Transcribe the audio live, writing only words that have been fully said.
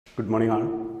Good morning all.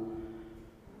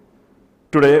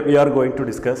 Today we are going to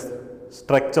discuss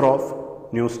structure of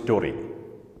news story.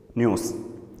 News.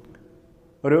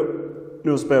 ഒരു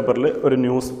news പേപ്പറിൽ ഒരു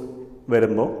news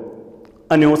വരുമ്പോൾ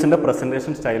ആ ന്യൂസിൻ്റെ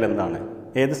presentation style എന്താണ്,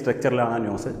 ഏത് സ്ട്രക്ചറിലാണ് ആ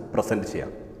ന്യൂസ് പ്രസൻറ്റ് ചെയ്യുക.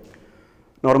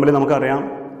 നോർമലി നമുക്കറിയാം,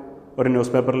 ഒരു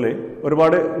ന്യൂസ് പേപ്പറിൽ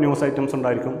ഒരുപാട് ന്യൂസ് ഐറ്റംസ്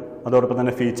ഉണ്ടായിരിക്കും, അതോടൊപ്പം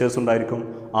തന്നെ ഫീച്ചേഴ്സ് ഉണ്ടായിരിക്കും,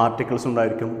 ആർട്ടിക്കിൾസ്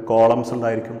ഉണ്ടായിരിക്കും, കോളംസ്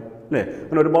ഉണ്ടായിരിക്കും, അല്ലേ?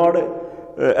 അങ്ങനെ ഒരുപാട്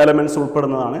എലമെൻറ്റ്സ്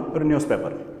ഉൾപ്പെടുന്നതാണ് ഒരു ന്യൂസ്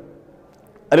പേപ്പർ.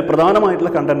 അതിൽ പ്രധാനമായിട്ടുള്ള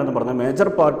കണ്ടന്റ് എന്ന് പറഞ്ഞാൽ മേജർ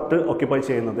പാർട്ട് ഓക്യുപ്പൈ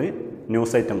ചെയ്യുന്നത്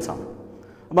ന്യൂസ് ഐറ്റംസ് ആണ്.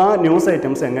 അപ്പോൾ ആ ന്യൂസ്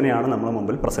ഐറ്റംസ് എങ്ങനെയാണ് നമ്മുടെ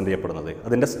മുമ്പിൽ പ്രസൻറ്റ് ചെയ്യപ്പെടുന്നത്,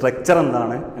 അതിൻ്റെ സ്ട്രക്ചർ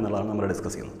എന്താണ് എന്നുള്ളതാണ് നമ്മൾ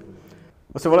ഡിസ്കസ് ചെയ്യുന്നത്.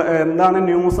 പക്ഷേ ഇപ്പോൾ എന്താണ്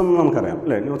ന്യൂസ് എന്ന് നമുക്കറിയാം,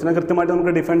 അല്ലേ? ന്യൂസിനെ കൃത്യമായിട്ട്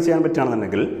നമുക്ക് ഡിഫൈൻ ചെയ്യാൻ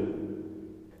പറ്റുകയാണെന്നുണ്ടെങ്കിൽ,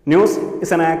 news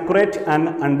is an accurate and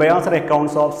unbiased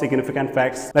accounts of significant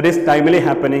facts that is timely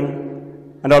happening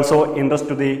and also interest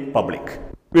to the public.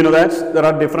 We know that there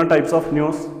are different types of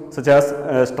news such as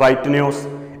straight news,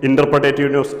 interpretative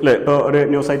news, അല്ലേ? ഇപ്പോൾ ഒരു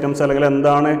news items അല്ലെങ്കിൽ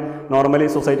എന്താണ് normally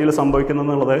സൊസൈറ്റിയിൽ സംഭവിക്കുന്നത്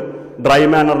എന്നുള്ളത് dry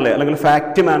മാനറിൽ അല്ലെങ്കിൽ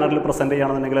fact മാനറിൽ present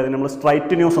ചെയ്യുകയാണെന്നുണ്ടെങ്കിൽ അതിന് നമ്മൾ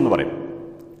സ്ട്രൈറ്റ് ന്യൂസ് എന്ന് പറയും.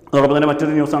 അതോടൊപ്പം തന്നെ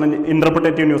മറ്റൊരു ന്യൂസാണ്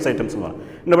ഇൻ്റർപ്രിറ്റേറ്റീവ് ന്യൂസ് ഐറ്റംസ് എന്ന്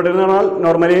പറയുന്നത്. ഇൻ്റർപ്രിറ്റേറ്റീവ് എന്ന് പറഞ്ഞാൽ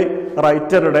നോർമലി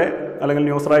റൈറ്ററുടെ അല്ലെങ്കിൽ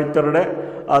ന്യൂസ് റൈറ്ററുടെ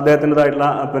അദ്ദേഹത്തിൻ്റെതായിട്ടുള്ള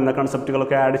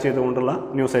കൺസെപ്റ്റുകളൊക്കെ ആഡ് ചെയ്തുകൊണ്ടുള്ള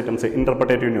ന്യൂസ് ഐറ്റംസ്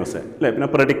ഇൻ്റർപ്രിറ്റേറ്റീവ് ന്യൂസ്, അല്ലേ? പിന്നെ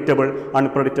പ്രഡിക്റ്റബിൾ,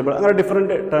 അൺപ്രഡിക്റ്റബിൾ, അങ്ങനെ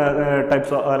ഡിഫറെൻറ്റ്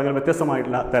ടൈപ്സ് അല്ലെങ്കിൽ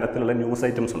വ്യത്യസ്തമായിട്ടുള്ള തരത്തിലുള്ള ന്യൂസ്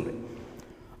ഐറ്റംസ് ഉണ്ട്.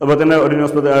 അതുപോലെ തന്നെ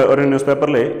ഒരു ന്യൂസ്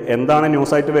പേപ്പറിൽ എന്താണ്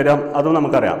ന്യൂസായിട്ട് വരാം അതും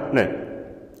നമുക്കറിയാം, അല്ലേ?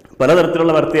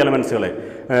 പലതരത്തിലുള്ള വെർത്തി എലമെൻസുകൾ,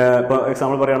 ഇപ്പോൾ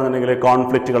എക്സാമ്പിൾ പറയുകയാണെന്നുണ്ടെങ്കിൽ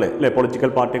കോൺഫ്ലിക്റ്റുകൾ, അല്ലേ? പൊളിറ്റിക്കൽ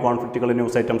പാർട്ടി കോൺഫ്ലിക്റ്റുകൾ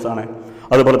ന്യൂസ് ഐറ്റംസ് ആണ്.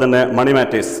 അതുപോലെ തന്നെ മണി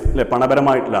മാറ്റേഴ്സ്, അല്ലേ?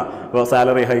 പണപരമായിട്ടുള്ള ഇപ്പോൾ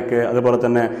സാലറി ഹൈക്ക്, അതുപോലെ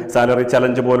തന്നെ സാലറി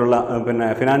ചലഞ്ച് പോലുള്ള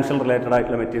ഫിനാൻഷ്യൽ റിലേറ്റഡ്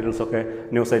ആയിട്ടുള്ള മെറ്റീരിയൽസ് ഒക്കെ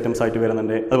ന്യൂസ് ഐറ്റംസ് ആയിട്ട്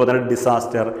വരുന്നുണ്ട്. അതുപോലെ തന്നെ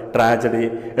disaster, tragedy,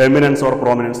 eminence or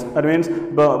prominence, that means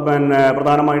ഇപ്പോൾ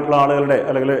പ്രധാനമായിട്ടുള്ള ആളുകളുടെ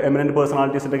അല്ലെങ്കിൽ എമിനൻറ്റ്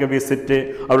പേഴ്സണാലിറ്റീസിൻ്റെയൊക്കെ വിസിറ്റ്,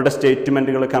 അവരുടെ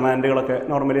സ്റ്റേറ്റ്മെൻറ്റുകൾ, കമാൻഡുകളൊക്കെ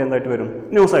നോർമലി എന്തായിട്ട് വരും,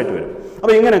 ന്യൂസായിട്ട് വരും.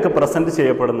 അപ്പോൾ ഇങ്ങനെയൊക്കെ പ്രസൻറ്റ്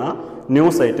ചെയ്യപ്പെടുന്ന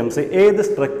ന്യൂസ് ഐറ്റംസ് ഏത്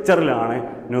സ്ട്രക്ചറിലാണ്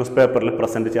ന്യൂസ് പേപ്പറിൽ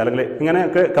പ്രസൻറ്റ് ചെയ്യുക, അല്ലെങ്കിൽ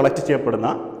ഇങ്ങനെയൊക്കെ കളക്ട് ചെയ്യപ്പെടുന്ന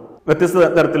വ്യത്യസ്ത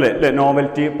തരത്തിൽ, അല്ലേ?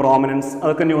 നോവൽറ്റി, പ്രോമിനൻസ്,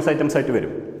 അതൊക്കെ ന്യൂസ് ഐറ്റംസ് ആയിട്ട്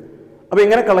വരും. അപ്പോൾ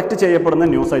ഇങ്ങനെ കളക്ട് ചെയ്യപ്പെടുന്ന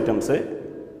ന്യൂസ് ഐറ്റംസ്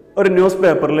ഒരു ന്യൂസ്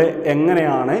പേപ്പറിൽ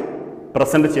എങ്ങനെയാണ്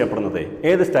പ്രസൻറ്റ് ചെയ്യപ്പെടുന്നത്,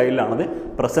 ഏത് സ്റ്റൈലിലാണത്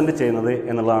പ്രസൻറ്റ് ചെയ്യുന്നത്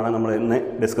എന്നുള്ളതാണ് നമ്മൾ ഇന്ന്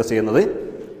ഡിസ്കസ് ചെയ്യുന്നത്.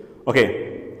 Okay,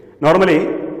 normally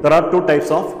there are two types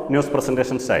of news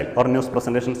presentation style or news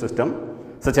presentation system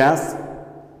such as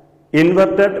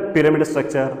inverted pyramid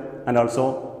structure and also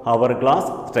hourglass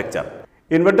structure.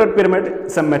 Inverted pyramid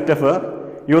is a metaphor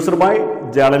used by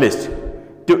journalists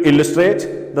to illustrate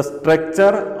the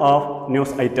structure of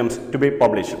news items to be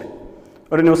published.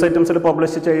 ഒരു news ഐറ്റംസിൽ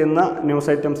publish ചെയ്യുന്ന news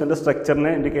ഐറ്റംസിൻ്റെ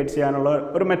സ്ട്രക്ചറിനെ indicate ചെയ്യാനുള്ള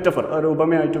ഒരു metaphor, ഒരു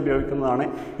ഉപമയായിട്ട് ഉപയോഗിക്കുന്നതാണ്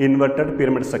inverted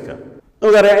pyramid structure.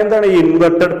 നമുക്കറിയാം എന്താണ് ഈ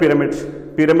inverted pyramid.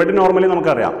 Pyramid normally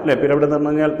നമുക്കറിയാം, അല്ലേ? പിരമിഡ് എന്ന് പറഞ്ഞു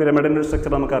കഴിഞ്ഞാൽ പിരമിഡിൻ്റെ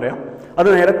സ്ട്രക്ചർ നമുക്കറിയാം. അത്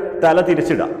നേരെ തല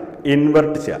തിരിച്ചിടുക,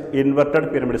 ഇൻവെർട്ട് ചെയ്യുക, ഇൻവെർട്ടഡ്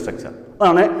പിരമിഡ് സ്ട്രക്ചർ.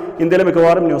 അതാണ് ഇന്ത്യയിലെ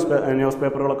മിക്കവാറും ന്യൂസ്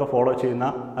പേപ്പറുകളൊക്കെ ഫോളോ ചെയ്യുന്ന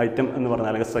ഐറ്റം എന്ന് പറഞ്ഞാൽ,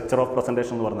 അല്ലെങ്കിൽ സ്ട്രക്ചർ ഓഫ്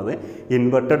പ്രസൻറ്റേഷൻ എന്ന് പറയുന്നത്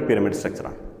ഇൻവെർട്ടഡ് പിരമിഡ്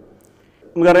സ്ട്രക്ചറാണ്.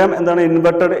 നമുക്കറിയാം എന്താണ്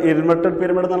ഇൻവെർട്ടഡ്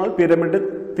പിരമിഡ് എന്ന് പറഞ്ഞാൽ പിരമിഡ്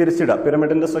തിരിച്ചിടുക.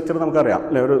 പിരമിഡിൻ്റെ സ്ട്രക്ചർ നമുക്കറിയാം,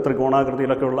 അല്ലെ? ഒരു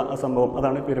ത്രികോണാകൃതിയിലൊക്കെ ഉള്ള ആ സംഭവം,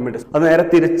 അതാണ് പിരമിഡ്. അത് നേരെ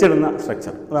തിരിച്ചിടുന്ന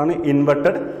സ്ട്രക്ചർ, അതാണ്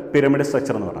ഇൻവെർട്ടഡ് പിരമിഡ്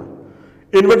സ്ട്രക്ചർ എന്ന് പറയുന്നത്.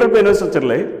 Inverted pyramid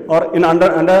structure, or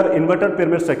under inverted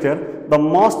pyramid structure, the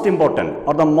most important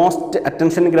or the most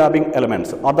attention grabbing elements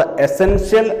or the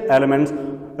essential elements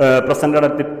presented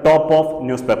at the top of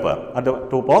newspaper, at the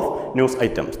top of news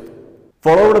items,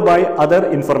 followed by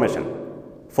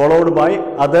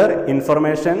other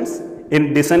informations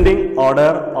in descending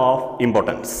order of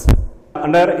importance.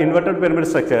 Under inverted pyramid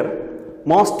structure,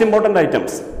 most important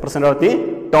items presented at the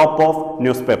top of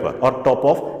newspaper or top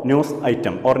of news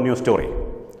item or news story.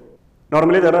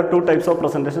 Normally there are two types of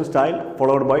presentation style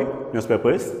followed by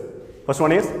newspapers. First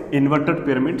one is inverted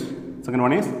pyramid, second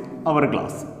one is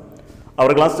hourglass.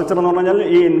 Hourglass structure എന്ന് പറഞ്ഞാൽ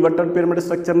ഈ inverted pyramid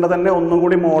സ്ട്രക്ചറിൻ്റെ തന്നെ ഒന്നും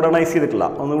കൂടി modernise ചെയ്തിട്ടുള്ള,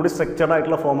 ഒന്നും കൂടി structured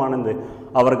ആയിട്ടുള്ള ഫോമാണ് എന്ത്,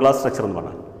 hourglass സ്ട്രക്ചർ എന്ന്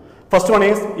പറഞ്ഞാൽ. First one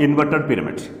is inverted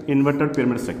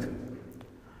pyramid structure.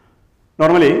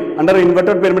 Normally, under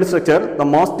inverted pyramid structure, the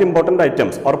most important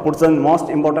items or puts the most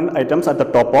important items at the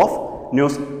top of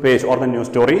news page or the news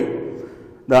story.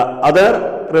 The other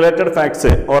related facts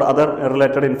or other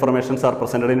related informations are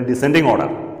presented in descending order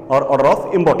or order of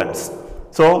importance.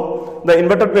 So, the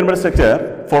inverted pyramid structure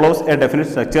follows a definite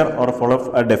structure or follows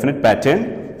a definite pattern.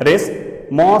 That is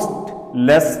most,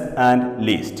 less and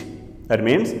least. That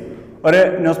means ഒരു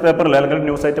news പേപ്പറിൽ അല്ലെങ്കിൽ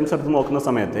news items എടുത്ത് നോക്കുന്ന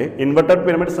സമയത്ത് inverted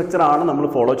pyramid structure ആണ് നമ്മൾ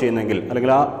follow ചെയ്യുന്നതെങ്കിൽ,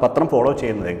 അല്ലെങ്കിൽ ആ പത്രം ഫോളോ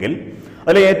ചെയ്യുന്നതെങ്കിൽ,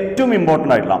 അതിൽ ഏറ്റവും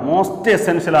ഇമ്പോർട്ടൻ്റ് ആയിട്ടുള്ള, മോസ്റ്റ്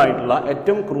എസെൻഷ്യൽ ആയിട്ടുള്ള,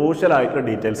 ഏറ്റവും ക്രൂഷ്യൽ ആയിട്ടുള്ള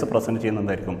ഡീറ്റെയിൽസ് പ്രസൻറ്റ്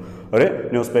ചെയ്യുന്നതായിരിക്കും ഒരു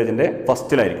ന്യൂസ് പേജിൻ്റെ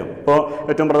ഫസ്റ്റിലായിരിക്കും. ഇപ്പോൾ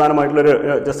ഏറ്റവും പ്രധാനമായിട്ടുള്ളൊരു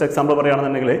ജസ്റ്റ് എക്സാമ്പിൾ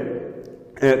പറയുകയാണെന്നുണ്ടെങ്കിൽ,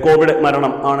 കോവിഡ്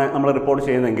മരണം ആണ് നമ്മൾ റിപ്പോർട്ട്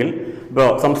ചെയ്യുന്നതെങ്കിൽ ഇപ്പോൾ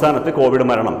സംസ്ഥാനത്ത് കോവിഡ്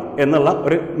മരണം എന്നുള്ള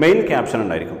ഒരു മെയിൻ ക്യാപ്ഷൻ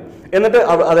ഉണ്ടായിരിക്കും. എന്നിട്ട്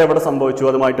അത് എവിടെ സംഭവിച്ചു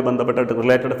അതുമായിട്ട് ബന്ധപ്പെട്ടിട്ട്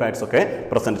റിലേറ്റഡ് ഫാക്ട്സ് ഒക്കെ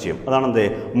പ്രസന്റ് ചെയ്യും. അതാണ് എന്ത്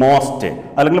മോസ്റ്റ്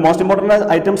അല്ലെങ്കിൽ മോസ്റ്റ് ഇമ്പോർട്ടൻറ്റ്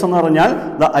ഐറ്റംസ് എന്ന് പറഞ്ഞാൽ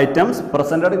the items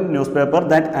presented in news paper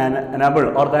that enable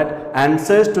or that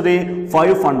answers to the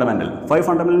 5 fundamental. 5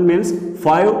 fundamental means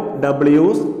 5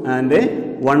 Ws and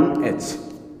 1 H.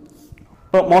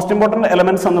 ഇപ്പോൾ മോസ്റ്റ് ഇമ്പോർട്ടൻറ്റ്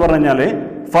എലമെന്റ്സ് എന്ന് പറഞ്ഞു കഴിഞ്ഞാൽ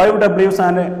 5 Ws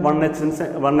ആൻഡ്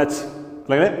 1 H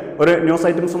അല്ലെങ്കിൽ ഒരു ന്യൂസ്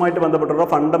ഐറ്റംസുമായിട്ട് ബന്ധപ്പെട്ടുള്ള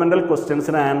ഫണ്ടമെന്റൽ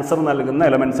ക്വസ്റ്റ്യൻസിന് ആൻസർ നൽകുന്ന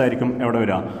എലമെന്റ്സ് ആയിരിക്കും എവിടെ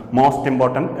വരിക, മോസ്റ്റ്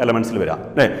ഇമ്പോർട്ടൻറ്റ് എലമെന്റ്സിൽ വരിക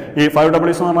അല്ലേ. ഈ 5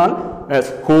 Ws എന്ന് പറഞ്ഞാൽ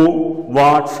who,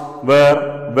 what, where,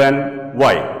 when,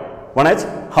 Y. 1 H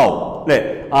how അല്ലേ,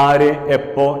 ആര്,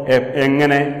 എപ്പോ,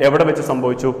 എങ്ങനെ, എവിടെ വെച്ച്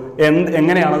സംഭവിച്ചു,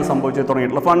 എങ്ങനെയാണ് അത് സംഭവിച്ചത്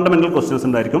തുടങ്ങിയിട്ടുള്ള ഫണ്ടമെന്റൽ ക്വസ്റ്റ്യൻസ്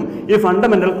ഉണ്ടായിരിക്കും. ഈ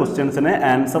ഫണ്ടമെന്റൽ ക്വസ്റ്റ്യൻസിന്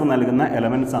ആൻസർ നൽകുന്ന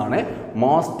എലമെന്റ്സ് ആണ്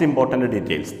മോസ്റ്റ് ഇമ്പോർട്ടൻറ്റ്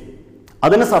ഡീറ്റെയിൽസ്.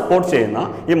 അതിനെ സപ്പോർട്ട് ചെയ്യുന്ന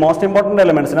ഈ most important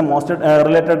എലമെന്റ്സിനെ, most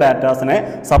related ഡാറ്റാസിനെ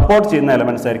support ചെയ്യുന്ന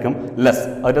എലമെന്റ്സ് ആയിരിക്കും ലെസ്.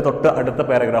 അതിൻ്റെ തൊട്ട് അടുത്ത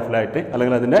പാരഗ്രാഫിലായിട്ട്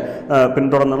അല്ലെങ്കിൽ അതിൻ്റെ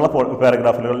പിന്തുടർന്നുള്ള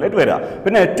പാരഗ്രാഫുകളിലായിട്ട് വരിക.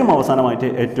 പിന്നെ ഏറ്റവും അവസാനമായിട്ട്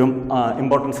ഏറ്റവും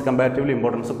കമ്പാരിറ്റീവ്ലി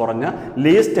ഇമ്പോർട്ടൻസ് കുറഞ്ഞ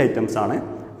ലീസ്റ്റ് ഐറ്റംസ് ആണ്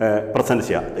പ്രസന്റ്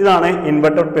ചെയ്യുക. ഇതാണ്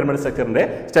inverted pyramid സ്ട്രക്ചറിന്റെ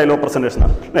style of presentation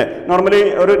അല്ലേ. നോർമലി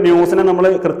ഒരു ന്യൂസിനെ നമ്മൾ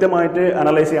കൃത്യമായിട്ട്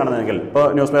അനലൈസ് ചെയ്യുകയാണെന്നുണ്ടെങ്കിൽ, ഇപ്പോൾ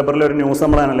ന്യൂസ് പേപ്പറിൽ ഒരു ന്യൂസ്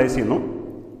നമ്മൾ അനലൈസ്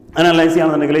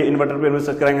ചെയ്യുകയാണെന്നുണ്ടെങ്കിൽ ഇൻവെർട്ടഡ് പിരമിഡ്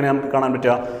സ്ട്രക്ചർ എങ്ങനെ നമുക്ക് കാണാൻ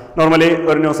പറ്റുക? നോർമലി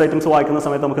ഒരു ന്യൂസ് ഐറ്റംസ് വായിക്കുന്ന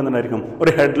സമയത്ത് നമുക്ക് എന്തുണ്ടായിരിക്കും,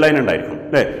 ഒരു ഹെഡ്ലൈൻ ഉണ്ടായിരിക്കും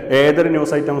അല്ലേ. ഏതൊരു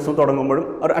ന്യൂസ് ഐറ്റംസും തുടങ്ങുമ്പോഴും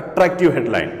ഒരു അട്രാക്റ്റീവ്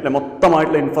ഹെഡ്ലൈൻ അല്ലെ,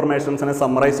 മൊത്തമായിട്ടുള്ള ഇൻഫർമേഷൻസിനെ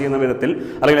സമ്മറൈസ് ചെയ്യുന്ന വിധത്തിൽ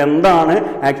അല്ലെങ്കിൽ എന്താണ്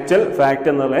ആക്ച്വൽ ഫാക്ട്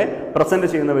എന്നുള്ളത്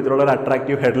പ്രസന്റ് ചെയ്യുന്ന വിധത്തിലുള്ള ഒരു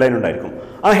അട്രാക്റ്റീവ് ഹെഡ്ലൈൻ ഉണ്ടായിരിക്കും.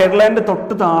 ആ ഹെഡ്ലൈനിന്റെ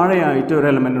തൊട്ട് താഴെയായിട്ട് ഒരു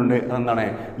എലമെന്റ് ഉണ്ട്, അതെന്താണ്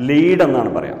ലീഡ്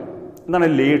എന്നാണ് പറയാം. എന്താണ്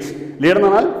ലീഡ് എന്ന്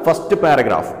പറഞ്ഞാൽ ഫസ്റ്റ്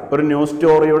പാരഗ്രാഫ്, ഒരു ന്യൂസ്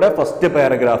സ്റ്റോറിയുടെ ഫസ്റ്റ്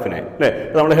പാരഗ്രാഫിനെ അല്ലേ.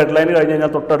 നമ്മൾ ഹെഡ്ലൈൻ കഴിഞ്ഞ്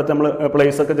കഴിഞ്ഞാൽ തൊട്ടടുത്ത് നമ്മൾ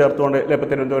പ്ലേസ് ഒക്കെ ചേർത്തുകൊണ്ട് ഇപ്പോൾ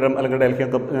തിരുവനന്തപുരം അല്ലെങ്കിൽ ഡൽഹി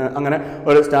ഒക്കെ അങ്ങനെ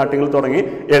ഒരു സ്റ്റാർട്ടിങ്ങിൽ തുടങ്ങി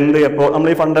എപ്പോൾ നമ്മൾ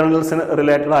ഈ ഫണ്ടമെന്റൽസിന്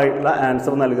റിലേറ്റഡ് ആയിട്ടുള്ള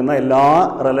ആൻസർ നൽകുന്ന എല്ലാ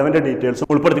റെലവെന്റ്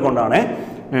ഡീറ്റെയിൽസും ഉൾപ്പെടുത്തിക്കൊണ്ടാണ്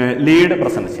ലീഡ്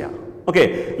പ്രസന്റ് ചെയ്യുക. ഓക്കെ,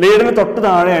 ലീഡിന് തൊട്ട്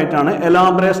താഴെയായിട്ടാണ്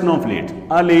എലാബറേഷൻ ഓഫ് ലീഡ്.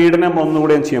 ആ ലീഡിനെ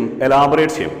ഒന്നുകൂടെ ചെയ്യും,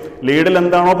 എലാബറേറ്റ് ചെയ്യും. ലീഡിൽ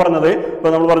എന്താണോ പറഞ്ഞത്,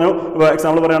 ഇപ്പോൾ നമ്മൾ പറഞ്ഞു,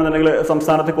 എക്സാമ്പിൾ പറയുകയാണെന്നുണ്ടെങ്കിൽ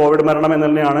സംസ്ഥാനത്ത് കോവിഡ് മരണം എന്ന്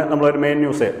തന്നെയാണ് നമ്മളൊരു മെയിൻ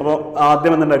ന്യൂസ്. അപ്പോൾ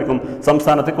ആദ്യം എന്തുണ്ടായിരിക്കും,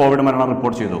 സംസ്ഥാനത്ത് കോവിഡ് മരണം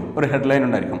റിപ്പോർട്ട് ചെയ്തു, ഒരു ഹെഡ്ലൈൻ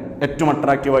ഉണ്ടായിരിക്കും. ഏറ്റവും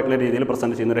അട്രാക്റ്റീവ് ആയിട്ടുള്ള രീതിയിൽ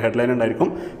പ്രസന്റ് ചെയ്യുന്ന ഒരു ഹെഡ്ലൈൻ ഉണ്ടായിരിക്കും.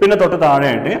 പിന്നെ തൊട്ട്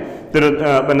താഴെയായിട്ട്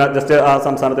പിന്നെ ജസ്റ്റ് ആ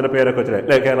സംസ്ഥാനത്തിന്റെ പേരൊക്കെ വെച്ചിട്ട്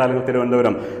അല്ലെ, കേരള അല്ലെങ്കിൽ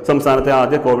തിരുവനന്തപുരം സംസ്ഥാനത്തെ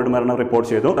ആദ്യ കോവിഡ് മരണം റിപ്പോർട്ട്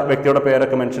ചെയ്തു, വ്യക്തിയുടെ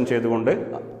പേരൊക്കെ മെൻഷൻ ചെയ്തുകൊണ്ട്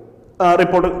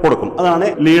റിപ്പോർട്ട് കൊടുക്കും. അതാണ്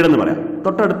ലീഡ് എന്ന് പറയാം.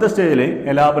 തൊട്ടടുത്ത സ്റ്റേജിൽ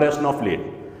എലാബറേഷൻ ഓഫ് ലീഡ്.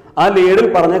 ആ ലീഡിൽ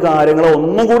പറഞ്ഞ കാര്യങ്ങൾ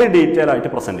ഒന്നും കൂടി ഡീറ്റെയിൽ ആയിട്ട്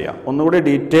പ്രസന്റ് ചെയ്യാം, ഒന്നുകൂടി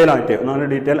ഡീറ്റെയിൽ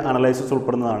അനലൈസിസ്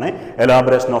ഉൾപ്പെടുന്നതാണ്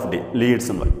എലാബറേഷൻ ഓഫ്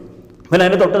ലീഡ്സ് എന്ന് പറയും. പിന്നെ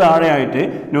അതിൻ്റെ തൊട്ട് താഴെയായിട്ട്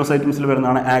ന്യൂസ് ഐറ്റംസിൽ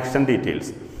വരുന്നതാണ് ആക്ഷൻ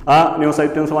ഡീറ്റെയിൽസ്. ആ ന്യൂസ്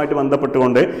ഐറ്റംസുമായിട്ട്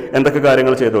ബന്ധപ്പെട്ടുകൊണ്ട് എന്തൊക്കെ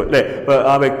കാര്യങ്ങൾ ചെയ്തു അല്ലേ. ഇപ്പോൾ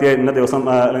ആ വ്യക്തിയെ ഇന്ന ദിവസം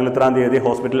അല്ലെങ്കിൽ ഇത്രാം തീയതി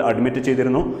ഹോസ്പിറ്റലിൽ അഡ്മിറ്റ്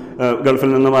ചെയ്തിരുന്നു,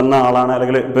 ഗൾഫിൽ നിന്ന് വന്ന ആളാണ്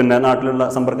അല്ലെങ്കിൽ പിന്നെ നാട്ടിലുള്ള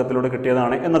സമ്പർക്കത്തിലൂടെ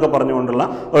കിട്ടിയതാണ് എന്നൊക്കെ പറഞ്ഞുകൊണ്ടുള്ള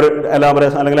ഒരു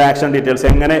എലാബറേഷൻ അല്ലെങ്കിൽ ആക്ഷൻ ഡീറ്റെയിൽസ്,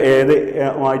 എങ്ങനെ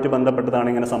ഏതുമായിട്ട് ബന്ധപ്പെട്ടതാണ്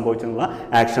ഇങ്ങനെ സംഭവിച്ചെന്നുള്ള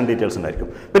ആക്ഷൻ ഡീറ്റെയിൽസ് ഉണ്ടായിരിക്കും.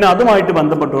 പിന്നെ അതുമായിട്ട്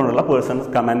ബന്ധപ്പെട്ടുകൊണ്ടുള്ള പേഴ്സണൽ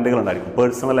കമൻറ്റുകൾ ഉണ്ടായിരിക്കും,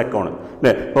 പേഴ്സണൽ അക്കൗണ്ട്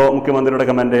അല്ലേ. ഇപ്പോൾ മുഖ്യമന്ത്രിയുടെ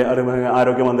കമൻറ്റ്,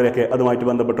 ആരോഗ്യമന്ത്രിയൊക്കെ അതുമായിട്ട്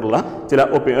ബന്ധപ്പെട്ടുള്ള ചില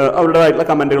അവരുടേതായിട്ടുള്ള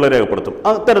കമൻറ്റുകൾ രേഖപ്പെടുത്തും.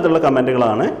 അത്തരത്തിലുള്ള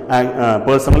കമൻറ്റുകളാണ്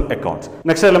പേഴ്സണൽ അക്കൗണ്ട്സ്.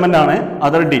 നെക്സ്റ്റ് എലമെന്റ് ആണ്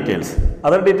അതർ ഡീറ്റെയിൽസ്.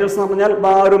 അതർ ഡീറ്റെയിൽസ് എന്ന് പറഞ്ഞാൽ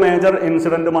ആ ഒരു മേജർ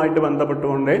ഇൻസിഡന്റുമായിട്ട്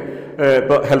ബന്ധപ്പെട്ടുകൊണ്ട്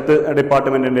ഇപ്പോൾ ഹെൽത്ത്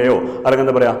ഡിപ്പാർട്ട്മെന്റിന്റെയോ അല്ലെങ്കിൽ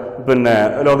എന്താ പറയുക പിന്നെ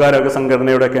ലോകാരോഗ്യ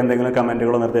സംഘടനയുടെ ഒക്കെ എന്തെങ്കിലും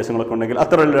കമന്റുകളോ നിർദ്ദേശങ്ങളൊക്കെ ഉണ്ടെങ്കിൽ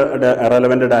അത്ര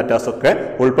റെലവെന്റ് ഡാറ്റാസ് ഒക്കെ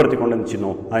ഉൾപ്പെടുത്തിക്കൊണ്ട് എന്ത്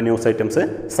ചെയ്യുന്നു, ആ ന്യൂസ് ഐറ്റംസ്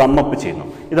സമ്മപ്പ് ചെയ്യുന്നു.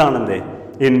 ഇതാണ് എന്ത്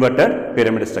ഇൻവെർട്ടഡ്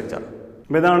പിരമിഡ് സ്ട്രക്ചർ.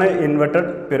 ഇതാണ്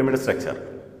ഇൻവെർട്ടഡ് പിരമിഡ് സ്ട്രക്ചർ.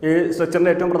 ഈ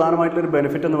സ്ട്രക്ചറിന്റെ ഏറ്റവും പ്രധാനമായിട്ടുള്ള ഒരു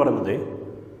ബെനിഫിറ്റ് എന്ന് പറയുന്നത്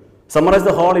summarise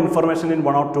the whole information in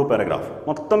 1 or 2 paragraph.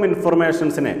 മൊത്തം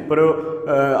ഇൻഫർമേഷൻസിനെ ഇപ്പോൾ ഒരു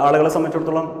ആളുകളെ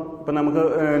സംബന്ധിച്ചിടത്തോളം ഇപ്പം നമുക്ക്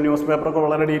ന്യൂസ് പേപ്പറൊക്കെ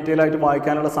വളരെ ഡീറ്റെയിൽ ആയിട്ട്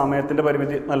വായിക്കാനുള്ള സമയത്തിൻ്റെ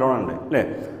പരിമിതി നല്ലോണം ഉണ്ട് അല്ലേ.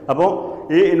 അപ്പോൾ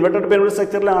ഈ inverted pyramid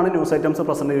സ്ട്രക്ചറിലാണ് news items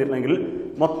present ചെയ്തിട്ടുണ്ടെങ്കിൽ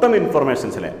മൊത്തം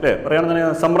ഇൻഫർമേഷൻസിലെ അല്ലേ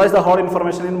പറയുകയാണെന്നുണ്ടെങ്കിൽ summarise the whole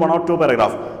information in 1 or 2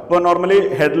 paragraph. ഇപ്പോൾ നോർമലി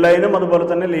ഹെഡ്ലൈനും അതുപോലെ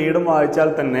തന്നെ ലീഡും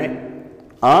വായിച്ചാൽ തന്നെ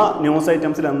ആ ന്യൂസ്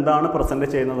ഐറ്റംസിൽ എന്താണ് പ്രസന്റ്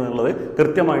ചെയ്യുന്നത് എന്നുള്ളത്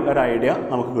കൃത്യമായിട്ടുള്ള ഒരു ഐഡിയ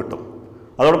നമുക്ക് കിട്ടും.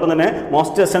 അതോടൊപ്പം തന്നെ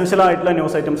മോസ്റ്റ് എസെൻഷ്യൽ ആയിട്ടുള്ള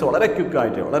ന്യൂസ് ഐറ്റംസ് വളരെ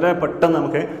ക്വിക്കായിട്ട് വളരെ പെട്ടെന്ന്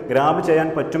നമുക്ക് ഗ്രാബ് ചെയ്യാൻ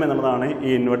പറ്റും എന്നുള്ളതാണ് ഈ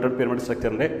ഇൻവെർട്ടഡ് പിരമിഡ്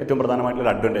സ്ട്രക്ചറിൻ്റെ ഏറ്റവും പ്രധാനമായിട്ടുള്ള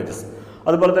അഡ്വാൻറ്റേജസ്.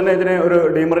 അതുപോലെ തന്നെ ഇതിനെ ഒരു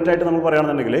ഡീമെറിറ്റ് ആയിട്ട് നമ്മൾ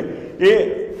പറയുകയാണെന്നുണ്ടെങ്കിൽ ഈ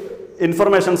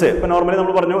ഇൻഫർമേഷൻസ് ഇപ്പോൾ നോർമലി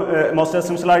നമ്മൾ പറഞ്ഞു മോസ്റ്റ്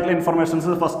എസെൻഷ്യൽ ആയിട്ടുള്ള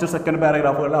informations first second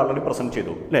പാരഗ്രാഫുകളിൽ already present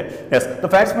ചെയ്തു അല്ലേ. Yes, the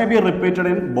facts may be repeated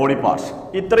in body parts.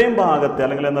 ഇത്രയും ഭാഗത്ത്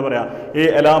അല്ലെങ്കിൽ എന്താ പറയുക ഈ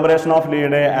elaboration of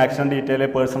lead, action detail,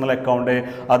 personal account,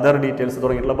 other details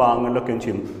തുടങ്ങിയിട്ടുള്ള ഭാഗങ്ങളിലൊക്കെ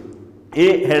ചെയ്യും ഈ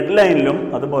ഹെഡ്ലൈനിലും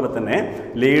അതുപോലെ തന്നെ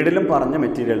ലീഡിലും പറഞ്ഞ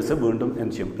മെറ്റീരിയൽസ് വീണ്ടും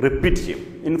എന്ത് ചെയ്യും, റിപ്പീറ്റ് ചെയ്യും.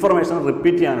 ഇൻഫർമേഷൻ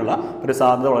റിപ്പീറ്റ് ചെയ്യാനുള്ള ഒരു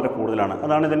സാധ്യത വളരെ കൂടുതലാണ്.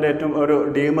 അതാണ് ഇതിൻ്റെ ഏറ്റവും ഒരു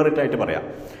ഡീമെറിറ്റ് ആയിട്ട് പറയാം.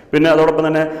 പിന്നെ അതോടൊപ്പം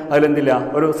തന്നെ അതിലെന്തില്ല,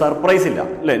 ഒരു സർപ്രൈസ് ഇല്ല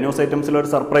അല്ലേ, ന്യൂസ് ഐറ്റംസിൽ ഒരു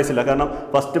സർപ്രൈസ് ഇല്ല. കാരണം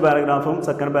ഫസ്റ്റ് പാരഗ്രാഫും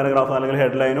സെക്കൻഡ് പാരഗ്രാഫും അല്ലെങ്കിൽ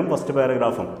ഹെഡ്ലൈനും ഫസ്റ്റ്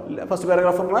പാരഗ്രാഫും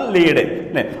പറഞ്ഞാൽ ലീഡ്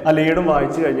അല്ലേ, ആ ലീഡും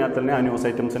വായിച്ചു കഴിഞ്ഞാൽ തന്നെ ആ ന്യൂസ്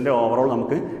ഐറ്റംസിൻ്റെ ഓവറോൾ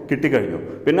നമുക്ക് കിട്ടിക്കഴിഞ്ഞു.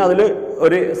 പിന്നെ അതിൽ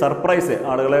ഒരു സർപ്രൈസ്,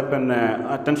 ആളുകളെ പിന്നെ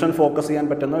അറ്റൻഷൻ ഫോക്കസ് ചെയ്യാൻ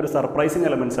പറ്റുന്ന ഒരു സർപ്രൈസിങ്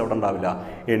എലമെന്റ്സ് അവിടെ ഉണ്ടാവില്ല,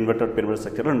 ഇൻവെർട്ടഡ് പിരമിഡ്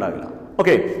സ്ട്രക്ചറിൽ ഉണ്ടാവില്ല.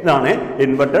 ഓക്കെ, ഇതാണ്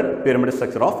inverted pyramid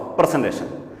structure of presentation.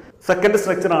 Second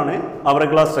structure ആണ് അവർ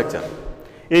ഗ്ലാസ് സ്ട്രക്ചർ.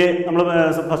 ഈ നമ്മൾ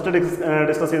ഫസ്റ്റ്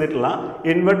ഡിസ്കസ് ചെയ്തിട്ടുള്ള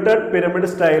ഇൻവെർട്ടഡ് പിരമിഡ്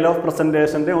സ്റ്റൈൽ ഓഫ്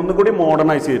പ്രസന്റേഷൻ്റെ ഒന്നുകൂടി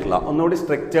മോഡേണൈസ് ചെയ്തിട്ടുള്ള, ഒന്നുകൂടി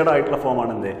സ്ട്രക്ചേർഡ് ആയിട്ടുള്ള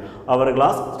ഫോമാണ് എന്ത്, അവർ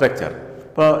ഗ്ലാസ് സ്ട്രക്ചർ.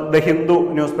 ഇപ്പോൾ ദ ഹിന്ദു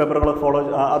ന്യൂസ് പേപ്പറുകളൊക്കെ ഫോളോ,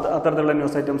 അത്തരത്തിലുള്ള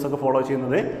ന്യൂസ് ഐറ്റംസ് ഒക്കെ ഫോളോ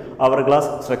ചെയ്യുന്നത് അവർ ഗ്ലാസ്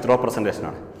സ്ട്രക്ചർ ഓഫ് പ്രസന്റേഷൻ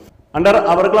ആണ്. Under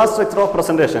hourglass structure of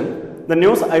presentation, the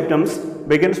news items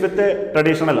begins with a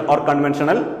traditional or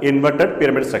conventional inverted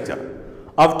pyramid structure.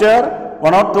 After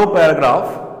one or two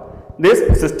paragraphs, this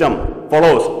system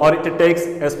follows or it takes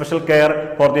a special care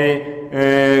for the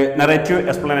narrative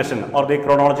explanation or the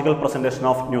chronological presentation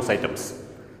of news items.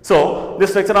 So,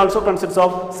 this structure also consists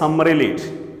of summary lead.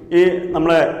 ഈ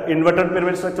നമ്മളെ inverted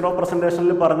pyramid structure of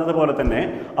പ്രസന്റേഷനിൽ പറഞ്ഞതുപോലെ തന്നെ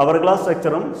അവർ glass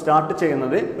സ്ട്രക്ചറും start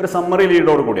ചെയ്യുന്നത് ഒരു summary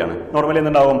ലീഡോട് കൂടിയാണ്. Normally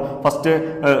എന്തുണ്ടാകും,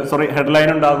 headline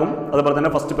ഉണ്ടാകും, അതുപോലെ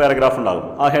തന്നെ ഫസ്റ്റ് പാരഗ്രാഫ് ഉണ്ടാകും.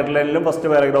 ആ ഹെഡ്ലൈനിലും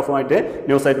ഫസ്റ്റ് പാരഗ്രാഫുമായിട്ട്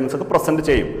ന്യൂസ് ഐറ്റംസ് ഒക്കെ പ്രസന്റ്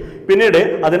ചെയ്യും. പിന്നീട്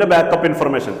അതിന്റെ ബാക്കപ്പ്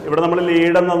ഇൻഫർമേഷൻ, ഇവിടെ നമ്മൾ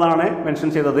ലീഡ് എന്നതാണ് മെൻഷൻ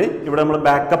ചെയ്തത്, ഇവിടെ നമ്മൾ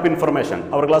ബാക്കപ്പ് ഇൻഫർമേഷൻ,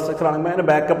 അവർ ഗ്ലാസ് സ്ട്രക്ചർ ആണെങ്കിൽ അതിന്റെ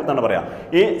ബാക്കപ്പ് എന്നാണ് പറയാം.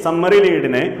 ഈ സമ്മറി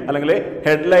ലീഡിനെ അല്ലെങ്കിൽ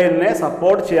ഹെഡ്ലൈനിനെ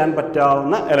സപ്പോർട്ട് ചെയ്യാൻ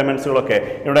പറ്റാവുന്ന എലമെന്റ്സുകളൊക്കെ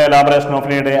ഇവിടെ elaboration of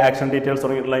lead, action details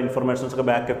തുടങ്ങിയിട്ടുള്ള ഇൻഫർമേഷൻസ് ഒക്കെ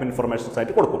ബാക്കപ്പ് ഇൻഫർമേഷൻസ്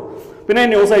ആയിട്ട് കൊടുക്കും. പിന്നെ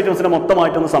ന്യൂസ് ഐറ്റംസിനെ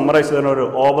മൊത്തമായിട്ടൊന്ന് സമ്മറൈസ് ചെയ്യുന്ന ഒരു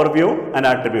ഓവർവ്യൂ ആൻഡ്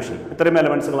ആട്രിബ്യൂഷൻ, ഇത്രയും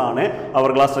എലമെന്റ്സുകളാണ് അവർ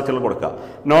ഗ്ലാസ് സ്ട്രക്ചറിൽ കൊടുക്കുക.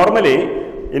 നോർമലി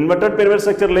ഇൻവെർട്ടഡ് പിരമിഡ്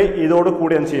സ്ട്രക്ചറിൽ ഇതോട്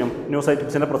കൂടി എന്ത് ചെയ്യും, ന്യൂസ്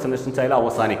ഐറ്റംസിന്റെ പ്രസന്റേഷൻ സ്റ്റൈൽ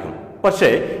അവസാനിക്കും. പക്ഷേ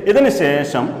ഇതിന്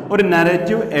ശേഷം ഒരു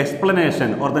narrative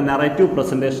explanation or the narrative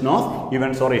presentation of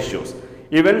events or issues,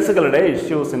 ഇവന്റ്സുകളുടെ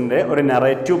ഇഷ്യൂസിന്റെ ഒരു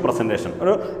നറേറ്റീവ് പ്രസന്റേഷൻ,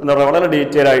 ഒരു എന്താ പറയുക വളരെ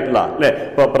ഡീറ്റെയിൽ ആയിട്ടുള്ള അല്ലേ,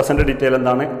 ഇപ്പോൾ പ്രസന്റ് ഡീറ്റെയിൽ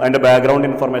എന്താണ്, അതിന്റെ ബാക്ക്ഗ്രൗണ്ട്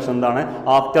ഇൻഫർമേഷൻ എന്താണ്,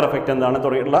 ആഫ്റ്റർ എഫക്റ്റ് എന്താണ്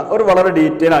തുടങ്ങിയിട്ടുള്ള ഒരു വളരെ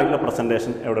ഡീറ്റെയിൽ ആയിട്ടുള്ള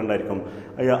പ്രസന്റേഷൻ എവിടെ ഉണ്ടായിരിക്കും,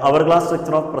 അവർ ഗ്ലാസ്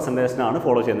സ്ട്രക്ചർ ഓഫ് പ്രസന്റേഷൻ ആണ്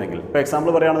ഫോളോ ചെയ്യുന്നതെങ്കിൽ. ഇപ്പോൾ എക്സാമ്പിൾ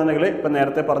പറയുകയാണെന്നുണ്ടെങ്കിൽ ഇപ്പം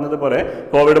നേരത്തെ പറഞ്ഞതുപോലെ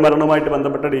കോവിഡ് മരണവുമായിട്ട്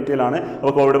ബന്ധപ്പെട്ട ഡീറ്റെയിൽ ആണ്.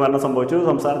 അപ്പോൾ കോവിഡ് മരണം സംഭവിച്ചു,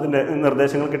 സംസ്ഥാനത്തിന്റെ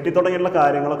നിർദ്ദേശങ്ങൾ കിട്ടി തുടങ്ങിയിട്ടുള്ള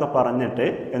കാര്യങ്ങളൊക്കെ പറഞ്ഞിട്ട്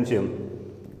എന്ത് ചെയ്യും,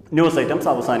 ന്യൂസ് ഐറ്റംസ്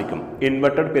അവസാനിക്കും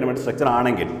ഇൻവെർട്ടഡ് പിരമിഡ് സ്ട്രക്ചർ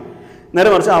ആണെങ്കിൽ. നേരെ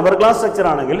മറിച്ച് അവർ ഗ്ലാസ് സ്ട്രക്ചർ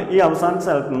ആണെങ്കിൽ ഈ അവസാന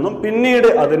സ്ഥലത്ത് നിന്നും പിന്നീട്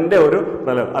അതിൻ്റെ ഒരു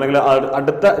അല്ലെങ്കിൽ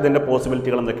അടുത്ത ഇതിൻ്റെ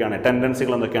പോസിബിലിറ്റികൾ എന്തൊക്കെയാണ്,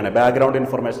 ടെൻഡൻസികൾ എന്തൊക്കെയാണ്, ബാക്ക്ഗ്രൗണ്ട്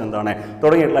ഇൻഫർമേഷൻ എന്താണ്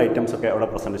തുടങ്ങിയിട്ടുള്ള ഐറ്റംസ് ഒക്കെ അവിടെ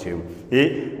പ്രസന്റ് ചെയ്യും. ഈ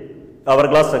അവർ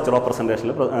ഗ്ലാസ് സ്ട്രക്ചർ ഓഫ്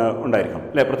പ്രസന്റേഷനിൽ ഉണ്ടായിരിക്കും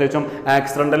അല്ലേ. പ്രത്യേകിച്ചും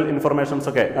ആക്സിഡന്റൽ ഇൻഫർമേഷൻസ്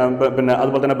ഒക്കെ, പിന്നെ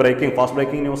അതുപോലെ തന്നെ ഫാസ്റ്റ്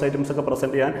ബ്രേക്കിംഗ് ന്യൂസ് ഐറ്റംസ് ഒക്കെ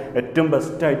പ്രസന്റ് ചെയ്യാൻ ഏറ്റവും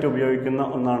ബെസ്റ്റ് ആയിട്ട് ഉപയോഗിക്കുന്ന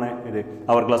ഒന്നാണ് ഇത്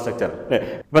അവർ ഗ്ലാസ് സ്ട്രക്ചർ അല്ലേ.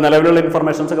 ഇപ്പൊ നിലവിലുള്ള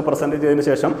ഇൻഫർമേഷൻസ് ഒക്കെ പ്രസന്റ് ചെയ്തതിന്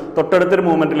ശേഷം തൊട്ടടുത്തൊരു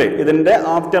മൂവ്മെന്റിൽ ഇതിന്റെ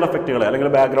ആഫ്റ്റർ എഫക്റ്റുകൾ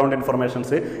അല്ലെങ്കിൽ ബാക്ക്ഗ്രൗണ്ട്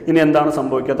ഇൻഫർമേഷൻസ്, ഇനി എന്താണ്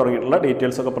സംഭവിക്കുക തുടങ്ങിയിട്ടുള്ള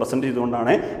ഡീറ്റെയിൽസ് ഒക്കെ പ്രസന്റ്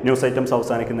ചെയ്തുകൊണ്ടാണ് ന്യൂസ് ഐറ്റംസ്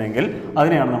അവസാനിക്കുന്നതെങ്കിൽ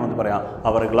അതിനെയാണ് നമ്മൾ പറയാം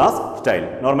അവർ ഗ്ലാസ് സ്റ്റൈൽ.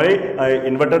 നോർമലി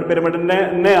ഇൻവെർട്ടഡ് പിരമിഡിന്റെ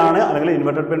തന്നെയാണ് അല്ലെങ്കിൽ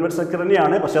ഇൻവെർട്ടഡ് പിരമിഡ് സ്ട്രക്ചർ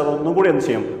തന്നെയാണ്, പക്ഷെ അതൊന്നും കൂടി എന്ത്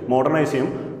ചെയ്യും, മോഡേണൈസ് ചെയ്യും.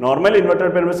 Normal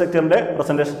inverted pyramid സ്ട്രക്ചറിന്റെ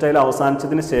presentation style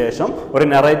അവസാനിച്ചതിന് ശേഷം ഒരു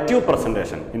നറേറ്റീവ്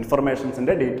പ്രസന്റേഷൻ,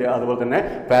 ഇൻഫർമേഷൻസിന്റെ ഡീറ്റെയിൽ അതുപോലെ തന്നെ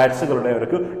ഫാക്ട്സുകളുടെ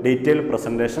ഒരു ഡീറ്റെയിൽ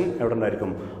പ്രസന്റേഷൻ എവിടെ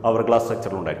ഉണ്ടായിരിക്കും, അവർ ഗ്ലാസ്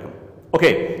സ്ട്രക്ചറിൽ ഉണ്ടായിരിക്കും.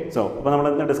 ഓക്കെ, സോ അപ്പോൾ നമ്മൾ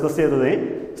ഇന്ന് ഡിസ്കസ് ചെയ്തത്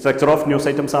സ്ട്രക്ചർ ഓഫ് ന്യൂസ്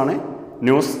ഐറ്റംസ് ആണ്.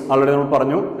 ന്യൂസ് ആൾറെഡി നമ്മൾ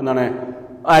പറഞ്ഞു എന്താണ്,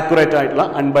 ആക്യുറേറ്റ് ആയിട്ടുള്ള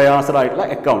അൺബയാസ്ഡ് ആയിട്ടുള്ള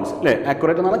അക്കൗണ്ട്സ് അല്ലേ.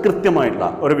 ആക്യുറേറ്റ് എന്ന് പറഞ്ഞാൽ കൃത്യമായിട്ടുള്ള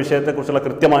ഒരു വിഷയത്തെക്കുറിച്ചുള്ള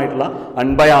കൃത്യമായിട്ടുള്ള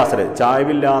അൺബയാസ്ഡ്,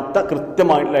 ചായ്വില്ലാത്ത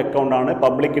കൃത്യമായിട്ടുള്ള അക്കൗണ്ടാണ്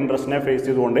പബ്ലിക് ഇൻട്രസ്റ്റിനെ ഫേസ്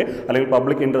ചെയ്തുകൊണ്ട് അല്ലെങ്കിൽ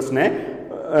പബ്ലിക് ഇൻട്രസ്റ്റിനെ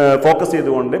ഫോക്കസ്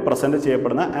ചെയ്തുകൊണ്ട് പ്രസന്റ്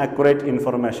ചെയ്യപ്പെടുന്ന ആക്യുറേറ്റ്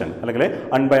ഇൻഫർമേഷൻ അല്ലെങ്കിൽ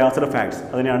അൺബയാസ്ഡ് ഫാക്ട്സ്,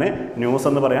 അതിനെയാണ് ന്യൂസ്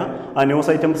എന്ന് പറയാം. ആ ന്യൂസ്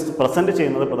ഐറ്റംസ് പ്രസന്റ്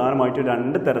ചെയ്യുന്നത് പ്രധാനമായിട്ടും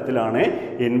രണ്ട് തരത്തിലാണ്,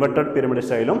 ഇൻവെർട്ടഡ് പിരമിഡ്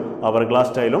സ്റ്റൈലും അവർ ഗ്ലാസ്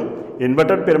സ്റ്റൈലും.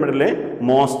 ഇൻവെർട്ടഡ് പിരമിഡിലെ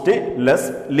മോസ്റ്റ്, ലെസ്,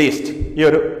 ലീസ്റ്റ്, ഈ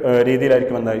ഒരു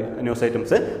രീതിയിലായിരിക്കും എന്തായി ന്യൂസ്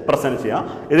ഐറ്റംസ് പ്രസന്റ് ചെയ്യുക.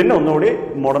 ഇതിൻ്റെ ഒന്നുകൂടി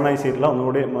മോഡേണൈസ് ചെയ്തിട്ടുള്ള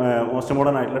ഒന്നുകൂടി മോസ്റ്റ്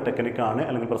മോഡേൺ ആയിട്ടുള്ള ടെക്നിക്കാണ്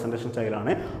അല്ലെങ്കിൽ പ്രസന്റേഷൻ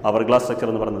സ്റ്റൈലാണ് അവർ ഗ്ലാസ് സ്ട്രക്ചർ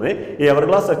എന്ന് പറയുന്നത്. ഈ അവർ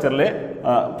ഗ്ലാസ് സ്ട്രക്ചറിലെ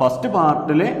ഫസ്റ്റ്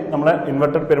പാർട്ടിൽ നമ്മുടെ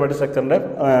ഇൻവെർട്ടഡ് പിരമിഡ് സ്ട്രക്ചറിന്റെ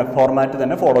ഫോർമാറ്റ്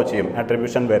തന്നെ ഫോളോ ചെയ്യും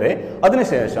ആട്രിബ്യൂഷൻ വരെ.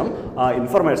 അതിനുശേഷം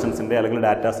ഇൻഫർമേഷൻസിന്റെ അല്ലെങ്കിൽ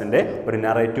ഡാറ്റാസിന്റെ ഒരു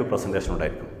നറേറ്റീവ് പ്രസന്റേഷൻ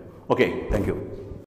ഉണ്ടായിരിക്കും. Okay, thank you.